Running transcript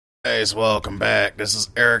Guys, welcome back. This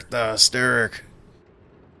is Eric the Hysteric.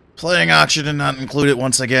 Playing Oxygen Not Included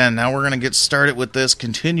once again. Now we're going to get started with this,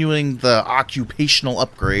 continuing the occupational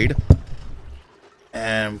upgrade.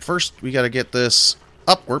 And first, we got to get this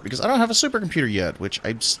upward, because I don't have a supercomputer yet, which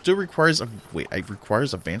I still requires... Wait, it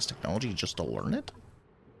requires advanced technology just to learn it?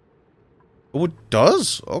 Oh, it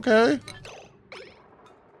does? Okay.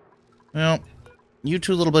 Well, you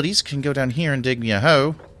two little buddies can go down here and dig me a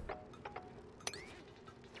hoe.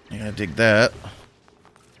 I gotta dig that.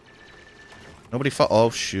 Nobody fall. Oh,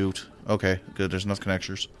 shoot. Okay, good. There's enough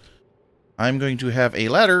connectors. I'm going to have a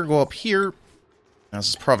ladder go up here. Now, this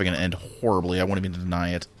is probably going to end horribly. I won't even deny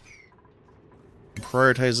it.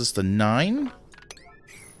 Prioritize this to 9.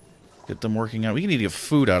 Get them working out. We need to get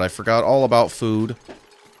food out. I forgot all about food.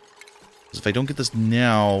 Because if I don't get this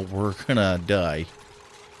now, we're gonna die.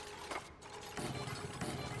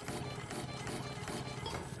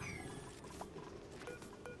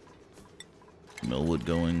 Millwood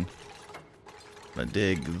going. I'm gonna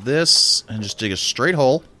dig this and just dig a straight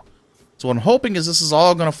hole. So what I'm hoping is this is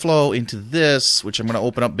all gonna flow into this, which I'm gonna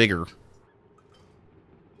open up bigger.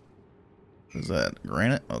 What is that?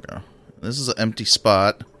 Granite? Okay. This is an empty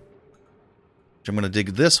spot. Which I'm gonna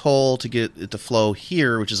dig this hole to get it to flow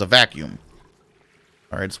here, which is a vacuum.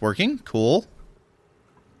 Alright, it's working. Cool.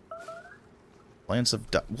 Plants have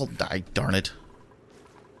died. Well, die, darn it.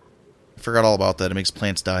 I forgot all about that. It makes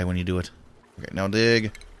plants die when you do it. Okay, now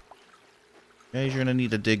dig. Guys, you're gonna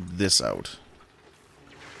need to dig this out.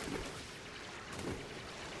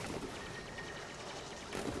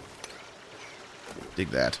 Dig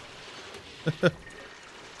that.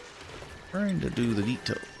 Trying to do the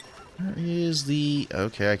detail. Where is the...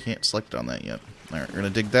 Okay, I can't select on that yet. Alright, we're gonna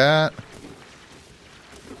dig that.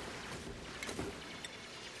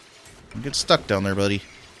 Don't get stuck down there, buddy.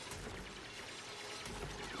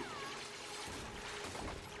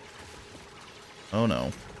 Oh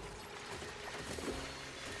no.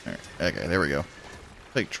 Alright, okay, there we go.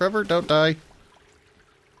 Hey, Trevor, don't die.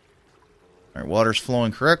 Alright, water's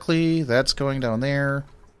flowing correctly. That's going down there.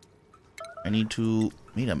 I need to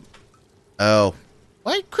meet him. Oh.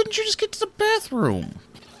 Why couldn't you just get to the bathroom?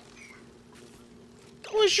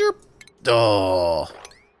 What was your... Oh.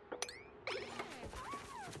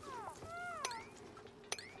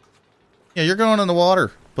 Yeah, you're going in the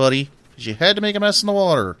water, buddy. Because you had to make a mess in the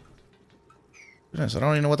water. Goodness, I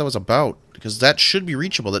don't even know what that was about. Because that should be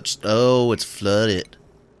reachable. That's... Oh, it's flooded.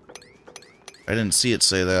 I didn't see it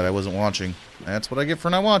say that. I wasn't watching. That's what I get for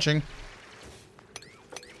not watching.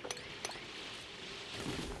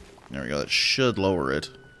 There we go. That should lower it.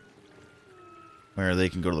 Where they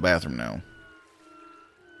can go to the bathroom now.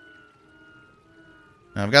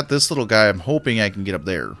 Now, I've got this little guy. I'm hoping I can get up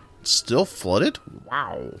there. It's still flooded?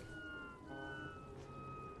 Wow.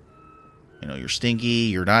 You know, you're stinky.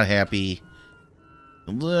 You're not happy.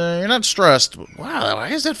 You're not stressed. But wow, why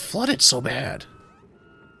is that flooded so bad?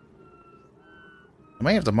 I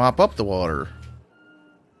might have to mop up the water.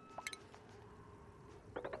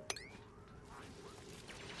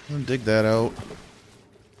 Dig that out.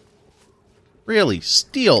 Really?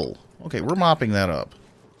 Steel? Okay, we're mopping that up.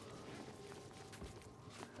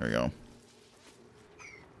 There we go.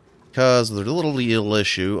 Because there's a little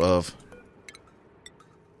issue of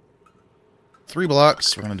 3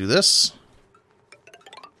 blocks. We're going to do this.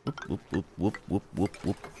 Whoop, whoop, whoop, whoop, whoop, whoop,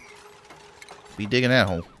 whoop. Be digging that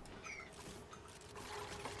hole.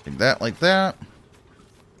 Dig that like that.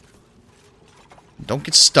 Don't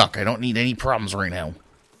get stuck. I don't need any problems right now.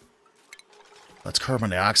 That's carbon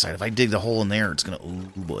dioxide. If I dig the hole in there, it's gonna... Oh,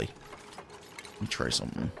 boy. Let me try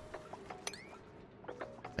something.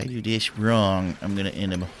 If I do this wrong, I'm gonna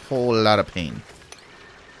end in a whole lot of pain.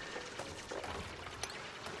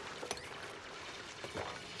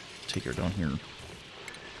 Take her down here.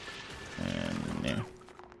 And, yeah.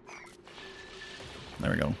 There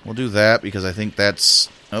we go. We'll do that, because I think that's...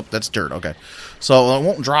 Oh, that's dirt. Okay. So, it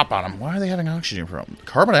won't drop on them. Why are they having oxygen problem?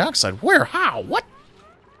 Carbon dioxide? Where? How? What?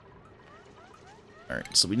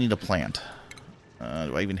 Alright, so we need a plant.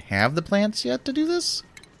 Do I even have the plants yet to do this?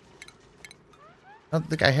 I don't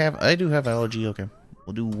think I have. I do have allergy. Okay.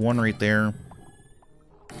 We'll do one right there.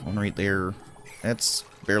 One right there. That's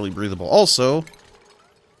barely breathable. Also,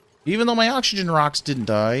 even though my oxygen rocks didn't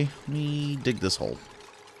die, let me dig this hole.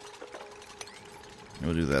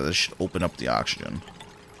 We'll do that. This should open up the oxygen.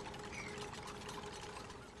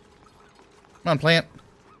 Come on, plant.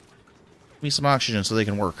 Give me some oxygen so they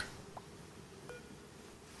can work.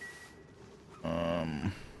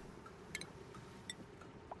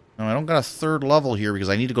 No, I don't got a 3rd level here because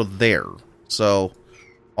I need to go there. So,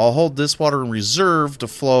 I'll hold this water in reserve to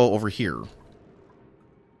flow over here.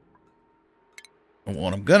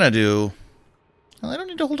 what I'm gonna do... Well, I don't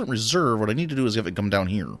need to hold it in reserve. What I need to do is have it come down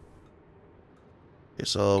here. Okay,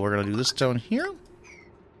 so we're gonna do this down here.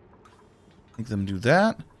 Make them do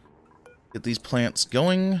that. Get these plants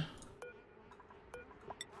going.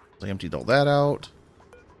 I emptied all that out.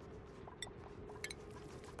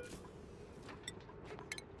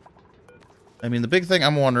 I mean, the big thing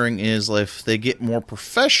I'm wondering is if they get more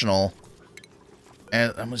professional.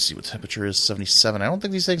 And I'm going to see what temperature is, 77. I don't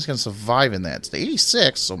think these things can survive in that. It's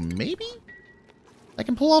 86, so maybe I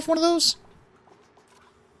can pull off one of those?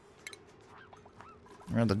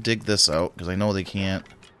 I'm going to have to dig this out, because I know they can't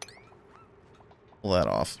pull that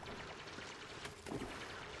off.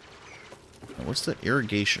 Now, what's the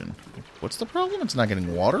irrigation? What's the problem? It's not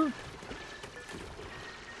getting water?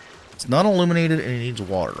 It's not illuminated and it needs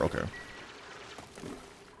water. Okay.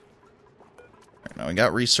 Alright, now I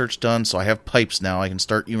got research done, so I have pipes now. I can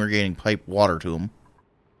start irrigating pipe water to them.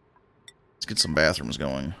 Let's get some bathrooms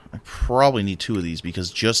going. I probably need 2 of these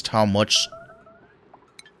because just how much...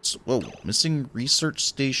 Whoa, missing research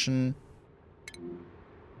station.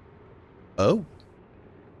 Oh.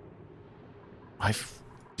 I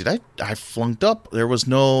flunked up. There was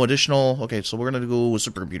no additional... Okay, so we're going to go with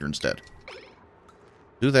supercomputer instead.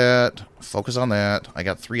 Do that. Focus on that. I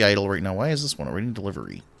got 3 idle right now. Why is this one awaiting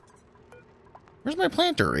delivery? Where's my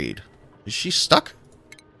planter aid? Is she stuck?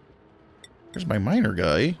 Where's my miner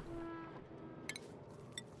guy?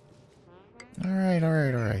 Alright,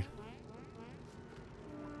 alright, alright.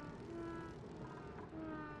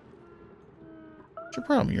 What's your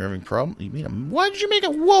problem? You're having a problem? You mean why did you make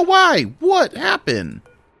it? Whoa, why? What happened?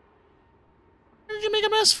 What did you make a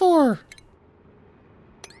mess for?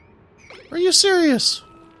 Are you serious?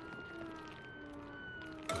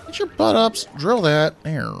 Get your butt up. Drill that.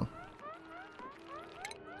 There.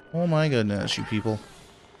 Oh my goodness, you people.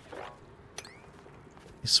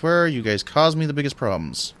 I swear, you guys cause me the biggest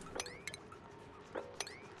problems.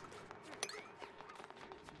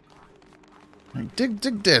 I dig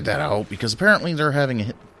that out, because apparently they're having a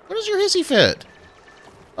hit. What is your hissy fit?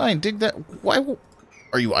 Fine, dig that. Why?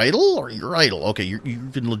 Are you idle? Or you're idle? Okay, you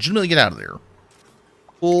can legitimately get out of there.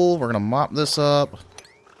 Cool, we're gonna mop this up.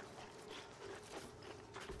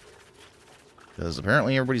 Because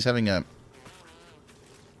apparently everybody's having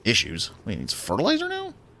issues. Wait, needs fertilizer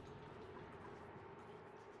now?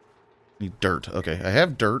 Need dirt. Okay, I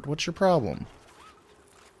have dirt. What's your problem?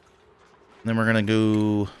 Then we're gonna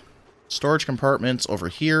go storage compartments over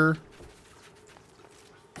here.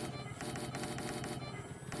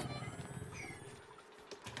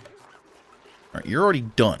 Alright, you're already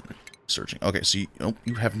done searching. Okay, so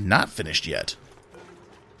you have not finished yet.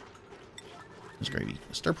 That's gravy.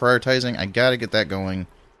 Start prioritizing. I gotta get that going.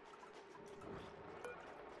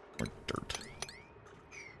 More dirt.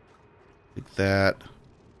 Like that.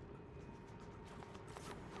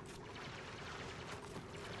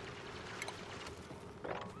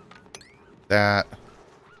 That.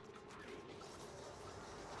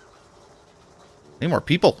 Need more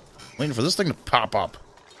people. Waiting for this thing to pop up.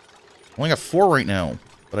 I only got 4 right now,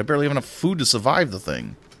 but I barely have enough food to survive the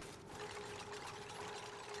thing.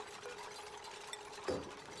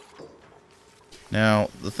 Now,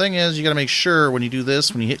 the thing is, you gotta make sure when you do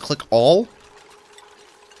this, when you hit click all,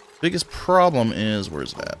 biggest problem is,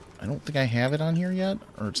 where's that? I don't think I have it on here yet,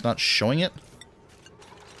 or it's not showing it.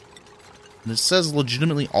 And it says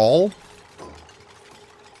legitimately all.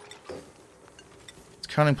 It's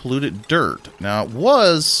counting polluted dirt. Now, it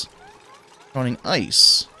was counting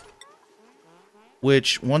ice.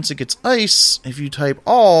 Which, once it gets ice, if you type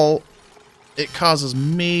all, it causes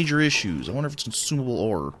major issues. I wonder if it's consumable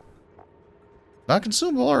ore. Not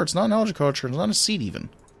consumable ore, it's not an agriculture, it's not a seed even.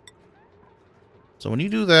 So when you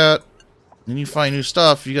do that, and you find new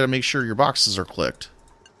stuff, you gotta make sure your boxes are clicked.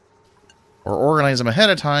 Or organize them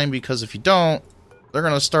ahead of time, because if you don't, they're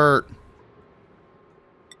gonna start,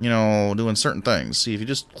 you know, doing certain things. See, if you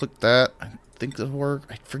just click that, I think that'll work.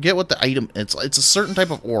 I forget what the item, it's a certain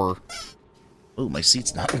type of ore. Oh, my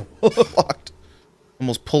seat's not locked.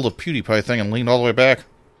 Almost pulled a PewDiePie thing and leaned all the way back.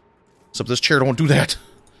 Except this chair don't do that.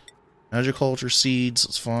 Agriculture seeds,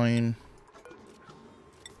 it's fine.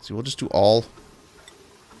 See, we'll just do all.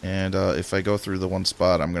 And if I go through the one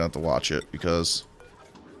spot, I'm going to have to watch it because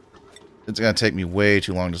it's going to take me way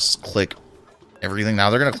too long to click everything. Now,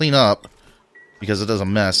 they're going to clean up because it does a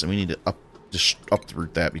mess, and we need to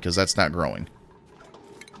uproot that because that's not growing.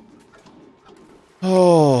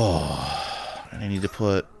 Oh... I need to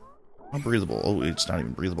put unbreathable. Oh, it's not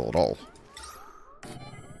even breathable at all.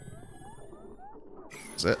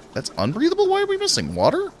 Is that's unbreathable? Why are we missing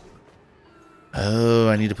water? Oh,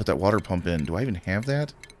 I need to put that water pump in. Do I even have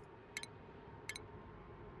that?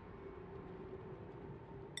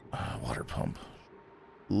 Water pump.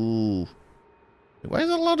 Ooh. Why is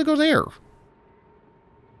that allowed to go there?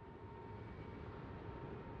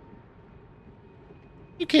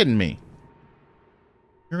 You kidding me?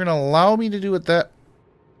 You're gonna allow me to do it that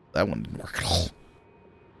one didn't work at all.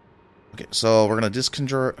 Okay, so we're gonna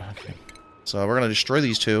disconjure. Okay, so we're gonna destroy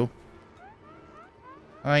these two.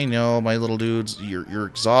 I know, my little dudes. You're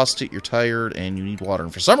exhausted, you're tired, and you need water.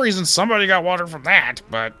 And for some reason, somebody got water from that,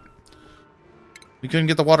 but we couldn't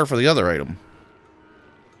get the water for the other item.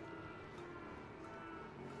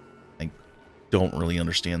 I don't really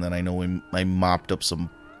understand that. I know I mopped up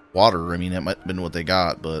some water. I mean, that might have been what they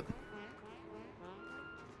got, but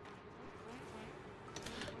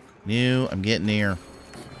no, I'm getting there.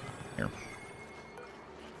 Here.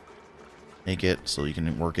 Make it so you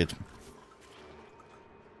can work it.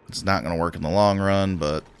 It's not going to work in the long run,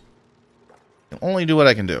 but I can only do what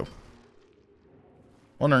I can do.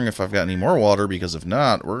 Wondering if I've got any more water, because if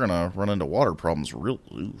not, we're going to run into water problems we are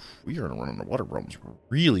going to run into water problems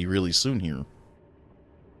really, really soon here.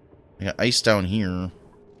 I got ice down here.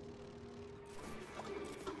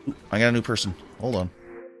 Ooh, I got a new person. Hold on.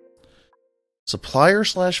 Supplier /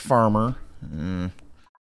 farmer.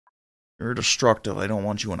 You're destructive. I don't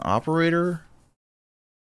want you an operator.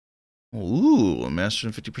 Ooh, a master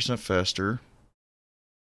and 50% faster.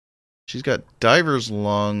 She's got diver's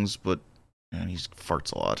lungs, but man, he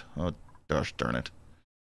farts a lot. Oh, gosh darn it.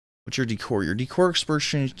 What's your decor? Your decor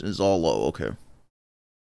expression is all low. Okay.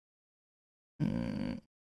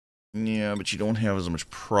 Yeah, but you don't have as much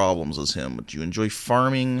problems as him. But you enjoy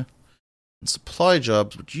farming and supply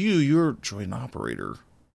jobs, but you're enjoy an operator.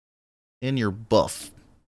 And you're buff.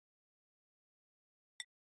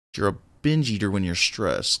 You're a binge eater when you're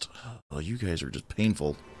stressed. Oh, you guys are just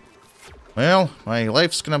painful. Well, my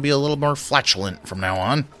life's gonna be a little more flatulent from now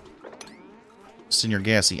on. Senior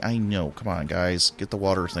Gassy, I know. Come on, guys. Get the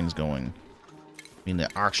water things going. I mean, the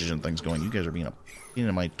oxygen things going. You guys are being a pain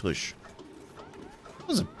in my tush. What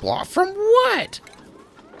was it blocked from what?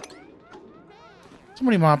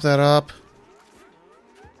 Somebody mop that up.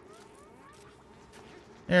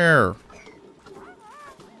 There.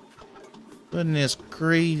 Goodness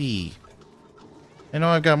gravy. I know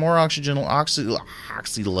I've got more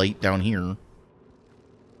oxylite down here.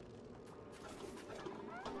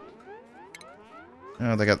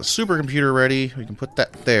 Now they got the supercomputer ready. We can put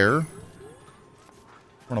that there.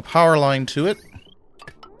 Run a power line to it.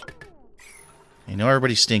 I know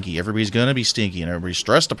everybody's stinky. Everybody's gonna be stinky, and everybody's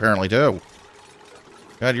stressed apparently too.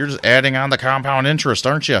 God, you're just adding on the compound interest,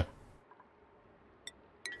 aren't you?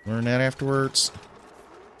 Learn that afterwards.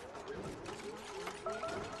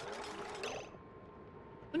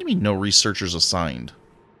 What do you mean no researchers assigned?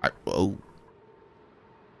 I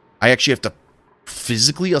actually have to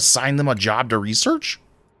physically assign them a job to research?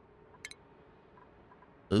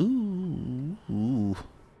 Ooh.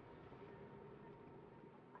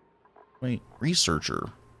 Wait, researcher.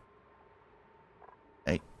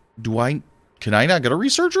 Hey, can I not get a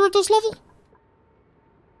researcher at this level?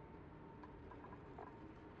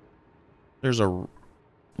 There's a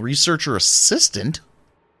researcher assistant.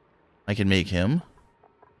 I can make him.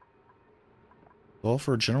 Call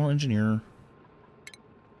for a general engineer.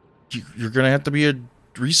 You're going to have to be a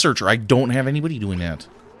researcher. I don't have anybody doing that.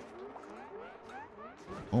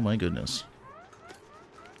 Oh my goodness.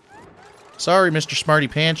 Sorry, Mr. Smarty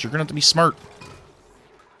Pants. You're going to have to be smart.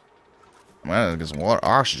 I'm going to get some water,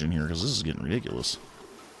 oxygen here, because this is getting ridiculous.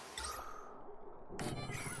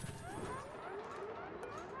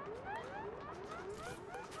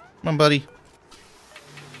 Come on, buddy.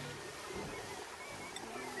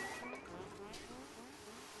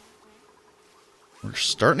 We're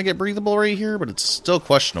starting to get breathable right here, but it's still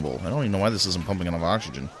questionable. I don't even know why this isn't pumping enough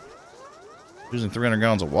oxygen. Using 300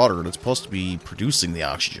 gallons of water, it's supposed to be producing the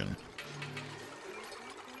oxygen.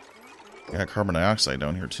 I got carbon dioxide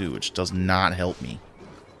down here too, which does not help me.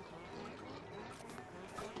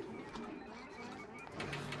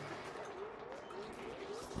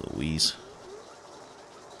 Louise.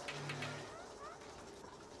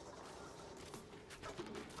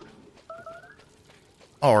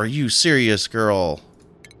 Oh, are you serious, girl?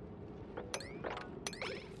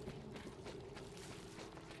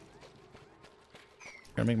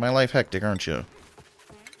 Gonna make my life hectic, aren't you?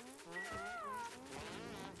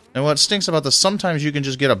 And what stinks about this, sometimes you can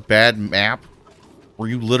just get a bad map where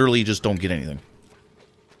you literally just don't get anything.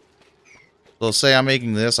 So say I'm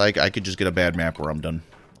making this, I could just get a bad map where I'm done.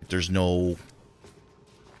 There's no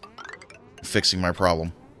fixing my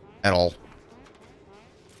problem at all.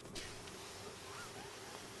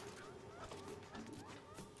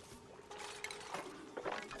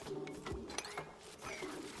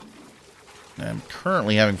 I'm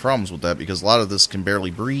currently having problems with that because a lot of this can barely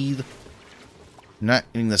breathe. I'm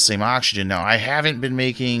not getting the same oxygen. Now, I haven't been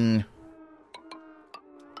making...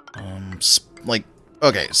 like,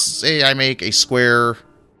 okay, say I make a square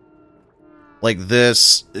like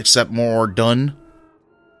this, except more done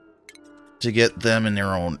to get them in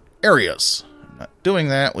their own areas. I'm not doing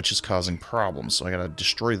that, which is causing problems. So I gotta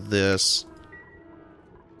destroy this.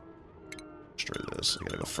 Destroy this. I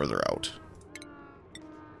gotta go further out.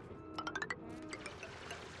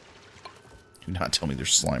 Do not tell me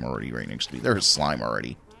there's slime already right next to me. There is slime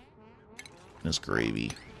already. This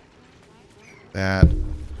gravy. That.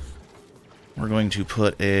 We're going to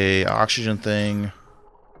put a oxygen thing.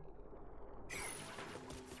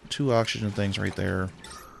 2 oxygen things right there.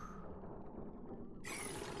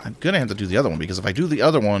 I'm gonna have to do the other one, because if I do the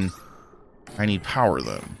other one, I need power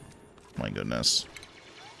then. My goodness.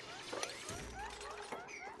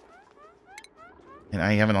 And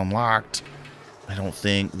I haven't unlocked, I don't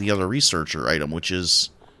think, the other researcher item, which is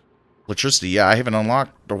electricity. Yeah, I haven't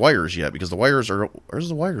unlocked the wires yet, because the wires are... Where's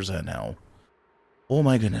the wires at now? Oh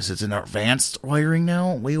my goodness, it's in advanced wiring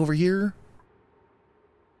now? Way over here?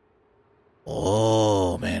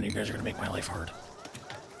 Oh man, you guys are gonna make my life hard.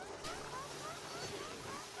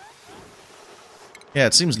 Yeah,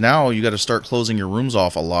 it seems now you gotta start closing your rooms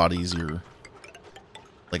off a lot easier.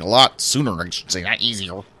 Like, a lot sooner, I should say, not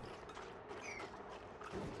easier.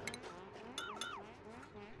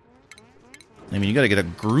 I mean, you gotta get a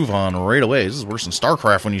groove on right away. This is worse than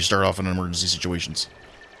StarCraft when you start off in emergency situations.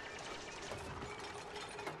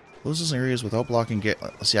 Closes areas without blocking gas.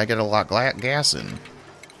 See, I gotta lock gas in.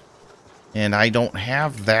 And I don't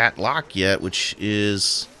have that lock yet, which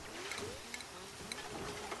is...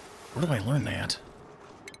 Where do I learn that?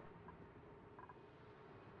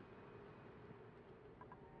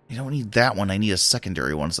 I don't need that one. I need a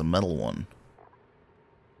secondary one. It's a metal one.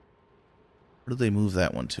 Where do they move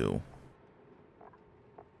that one to?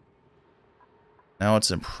 Now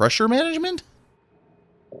it's in pressure management?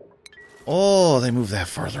 Oh, they moved that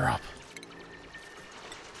farther up.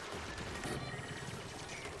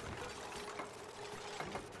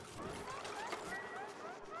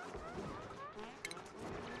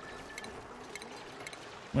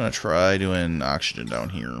 I'm going to try doing oxygen down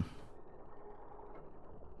here.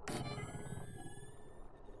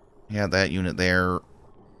 Yeah, that unit there.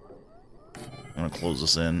 I'm going to close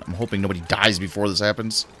this in. I'm hoping nobody dies before this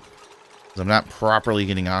happens, because I'm not properly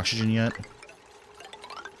getting oxygen yet.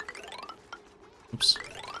 Oops.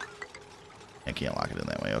 I can't lock it in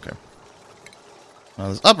that way. Okay. Well,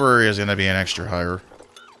 this upper area is going to be an extra higher.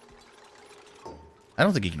 I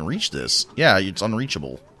don't think you can reach this. Yeah, it's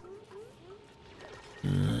unreachable.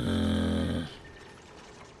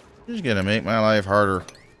 Just gonna make my life harder.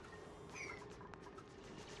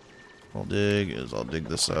 I'll dig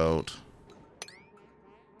this out.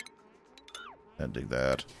 And dig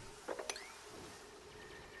that.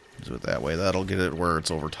 Do it that way. That'll get it where it's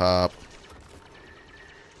over top.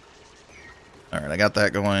 Alright, I got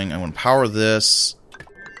that going. I'm going to power this.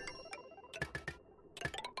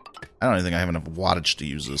 I don't even think I have enough wattage to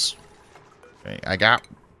use this. Okay, I got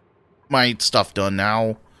my stuff done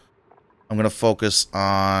now. I'm going to focus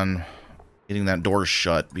on getting that door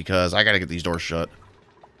shut, because I got to get these doors shut.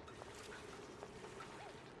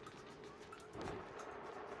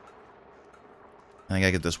 And I got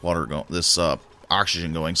to get this water going, this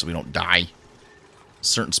oxygen going, so we don't die.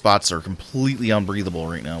 Certain spots are completely unbreathable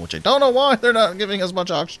right now, which I don't know why they're not giving as much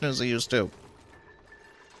oxygen as they used to.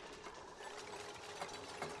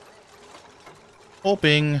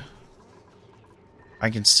 Hoping I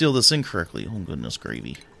can seal this in correctly. Oh, goodness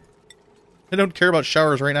gravy. I don't care about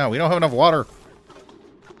showers right now. We don't have enough water.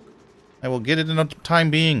 I will get it in a time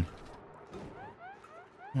being.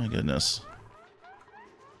 Oh my goodness.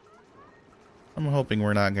 I'm hoping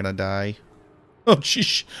we're not gonna die. Oh,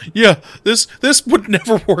 sheesh. Yeah, this would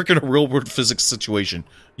never work in a real-world physics situation.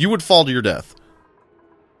 You would fall to your death.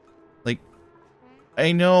 Like,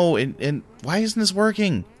 I know, and why isn't this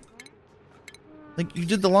working? Like, you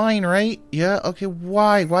did the line, right? Yeah, okay,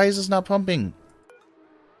 why? Why is this not pumping?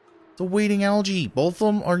 The waiting algae. Both of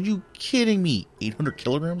them? Are you kidding me? 800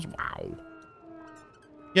 kilograms? Wow.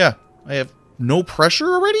 Yeah, I have no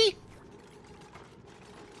pressure already?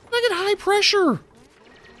 I get high pressure.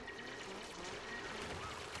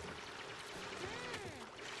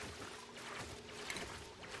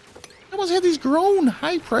 I almost had these grown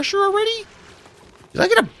high pressure already? Did I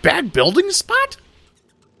get a bad building spot?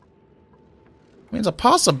 I mean, it's a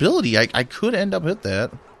possibility. I could end up at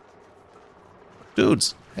that.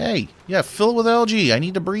 Dudes, hey, yeah, fill it with algae. I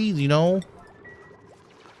need to breathe, you know?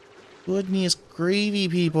 Goodness gravy,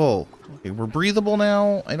 people. Okay, we're breathable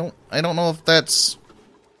now. I don't know if that's...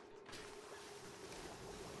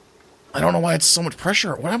 I don't know why it's so much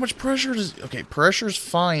pressure. How much pressure does... Okay, pressure's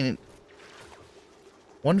fine.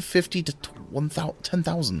 150 to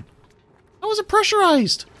 10,000. How is it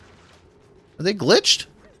pressurized? Are they glitched?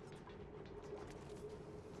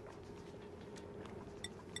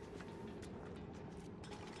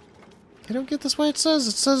 I don't get this way it says.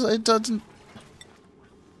 It says it doesn't...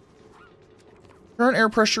 Current air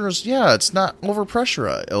pressure is... Yeah, it's not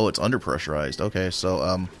overpressurized. Oh, it's underpressurized. Okay,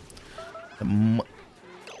 so,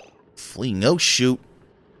 fleeing. Oh, shoot.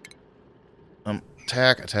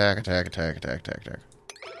 Attack, attack, attack, attack, attack, attack, attack.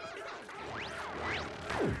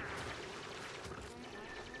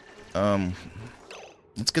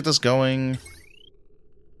 Let's get this going.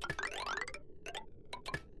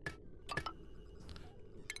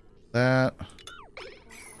 That.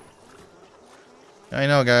 I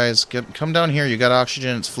know, guys. Come down here. You got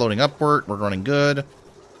oxygen. It's floating upward. We're running good.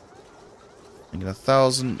 I get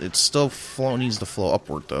 1,000. It still needs to flow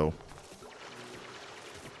upward, though.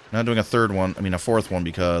 Not doing a third one. I mean, a fourth one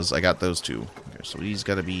because I got those two. Okay, so these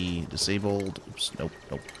got to be disabled. Oops. Nope.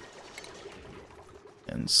 Nope.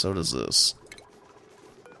 And so does this.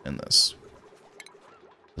 And this.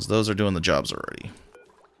 Because those are doing the jobs already.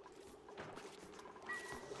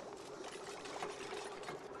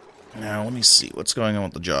 Now, let me see. What's going on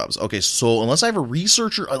with the jobs? Okay, so unless I have a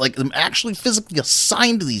researcher, like, I'm actually physically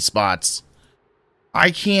assigned to these spots, I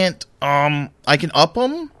can't, I can up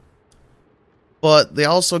them, but they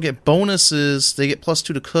also get bonuses. They get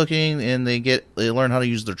 +2 to cooking, and they learn how to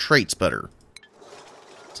use their traits better.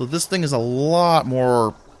 So this thing is a lot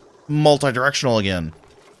more multi-directional again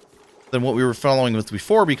than what we were following with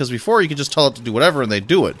before, because before you could just tell it to do whatever and they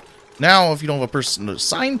do it. Now, if you don't have a person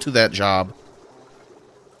assigned to that job,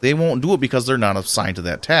 they won't do it because they're not assigned to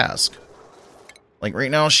that task. Like right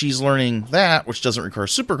now, she's learning that, which doesn't require a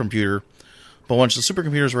supercomputer. But once the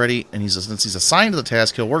supercomputer's ready, and since he's assigned to the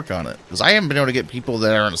task, he'll work on it. Because I haven't been able to get people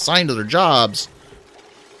that aren't assigned to their jobs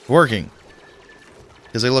working.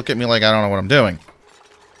 Because they look at me like I don't know what I'm doing.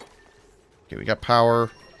 Okay, we got power.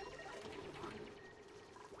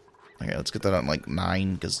 Okay, let's get that on like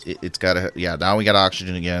 9, because it's got to... Yeah, now we got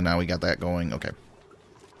oxygen again. Now we got that going. Okay.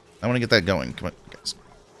 I want to get that going. Come on, guys.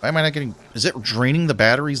 Why am I not getting... Is it draining the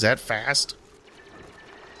batteries that fast?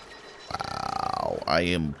 Wow. I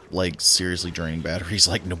am, like, seriously draining batteries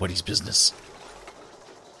like nobody's business.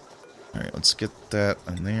 Alright, let's get that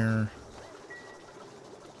in there.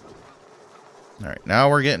 Alright, now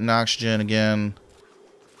we're getting oxygen again.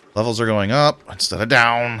 Levels are going up instead of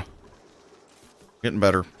down. Getting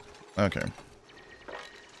better. Okay.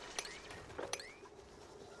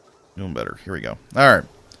 Doing better. Here we go. Alright.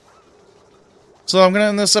 So I'm going to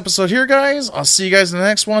end this episode here, guys. I'll see you guys in the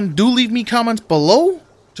next one. Do leave me comments below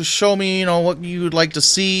to show me, you know, what you would like to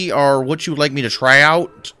see or what you would like me to try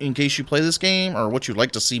out in case you play this game, or what you'd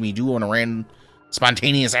like to see me do on a random,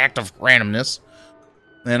 spontaneous act of randomness.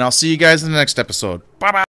 And I'll see you guys in the next episode. Bye-bye.